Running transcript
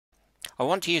I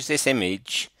want to use this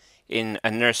image in a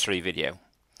nursery video.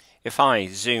 If I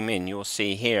zoom in, you'll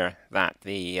see here that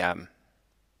the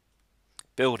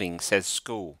building says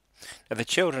school. Now the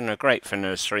children are great for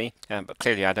nursery, but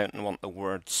clearly I don't want the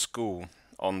word school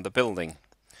on the building.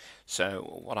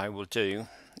 So what I will do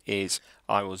is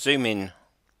I will zoom in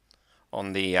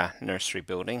on the nursery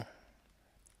building,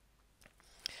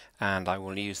 and I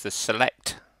will use the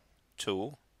select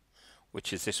tool,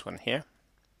 which is this one here,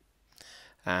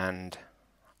 and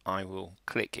I will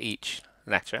click each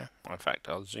letter. In fact,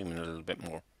 I'll zoom in a little bit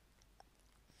more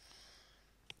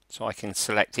so I can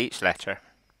select each letter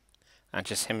and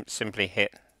just simply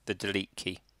hit the delete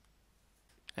key,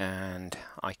 and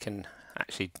I can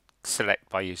actually select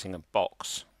by using a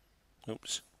box.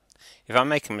 Oops. If I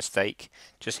make a mistake,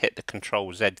 just hit the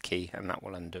Control Z key and that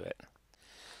will undo it.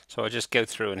 So I'll just go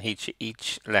through and hit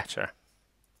each letter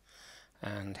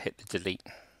and hit the delete.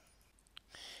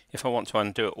 If I want to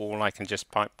undo it all, I can just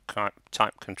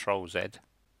type Control Z,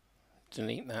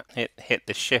 delete that, hit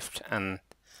the Shift and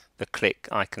the click.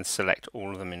 I can select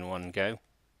all of them in one go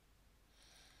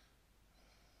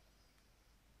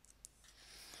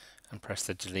and press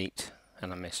the delete,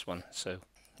 and I missed one, so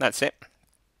that's it.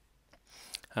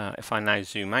 If I now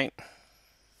zoom out,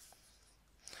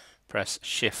 press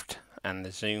Shift and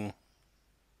the zoom,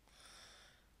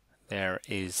 there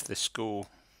is the school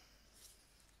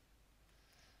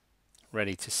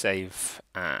ready to save,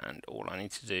 and all I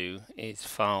need to do is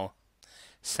File,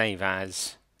 Save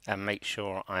As, and make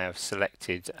sure I have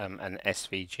selected an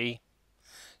SVG.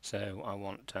 So I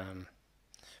want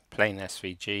plain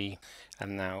SVG,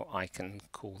 and now I can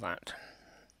call that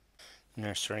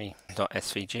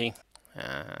nursery.svg,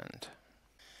 and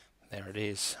there it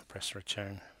is. Press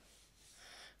return,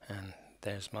 and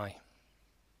there's my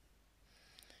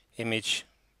image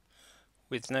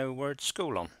with no word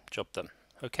school on. Job done.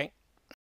 Okay.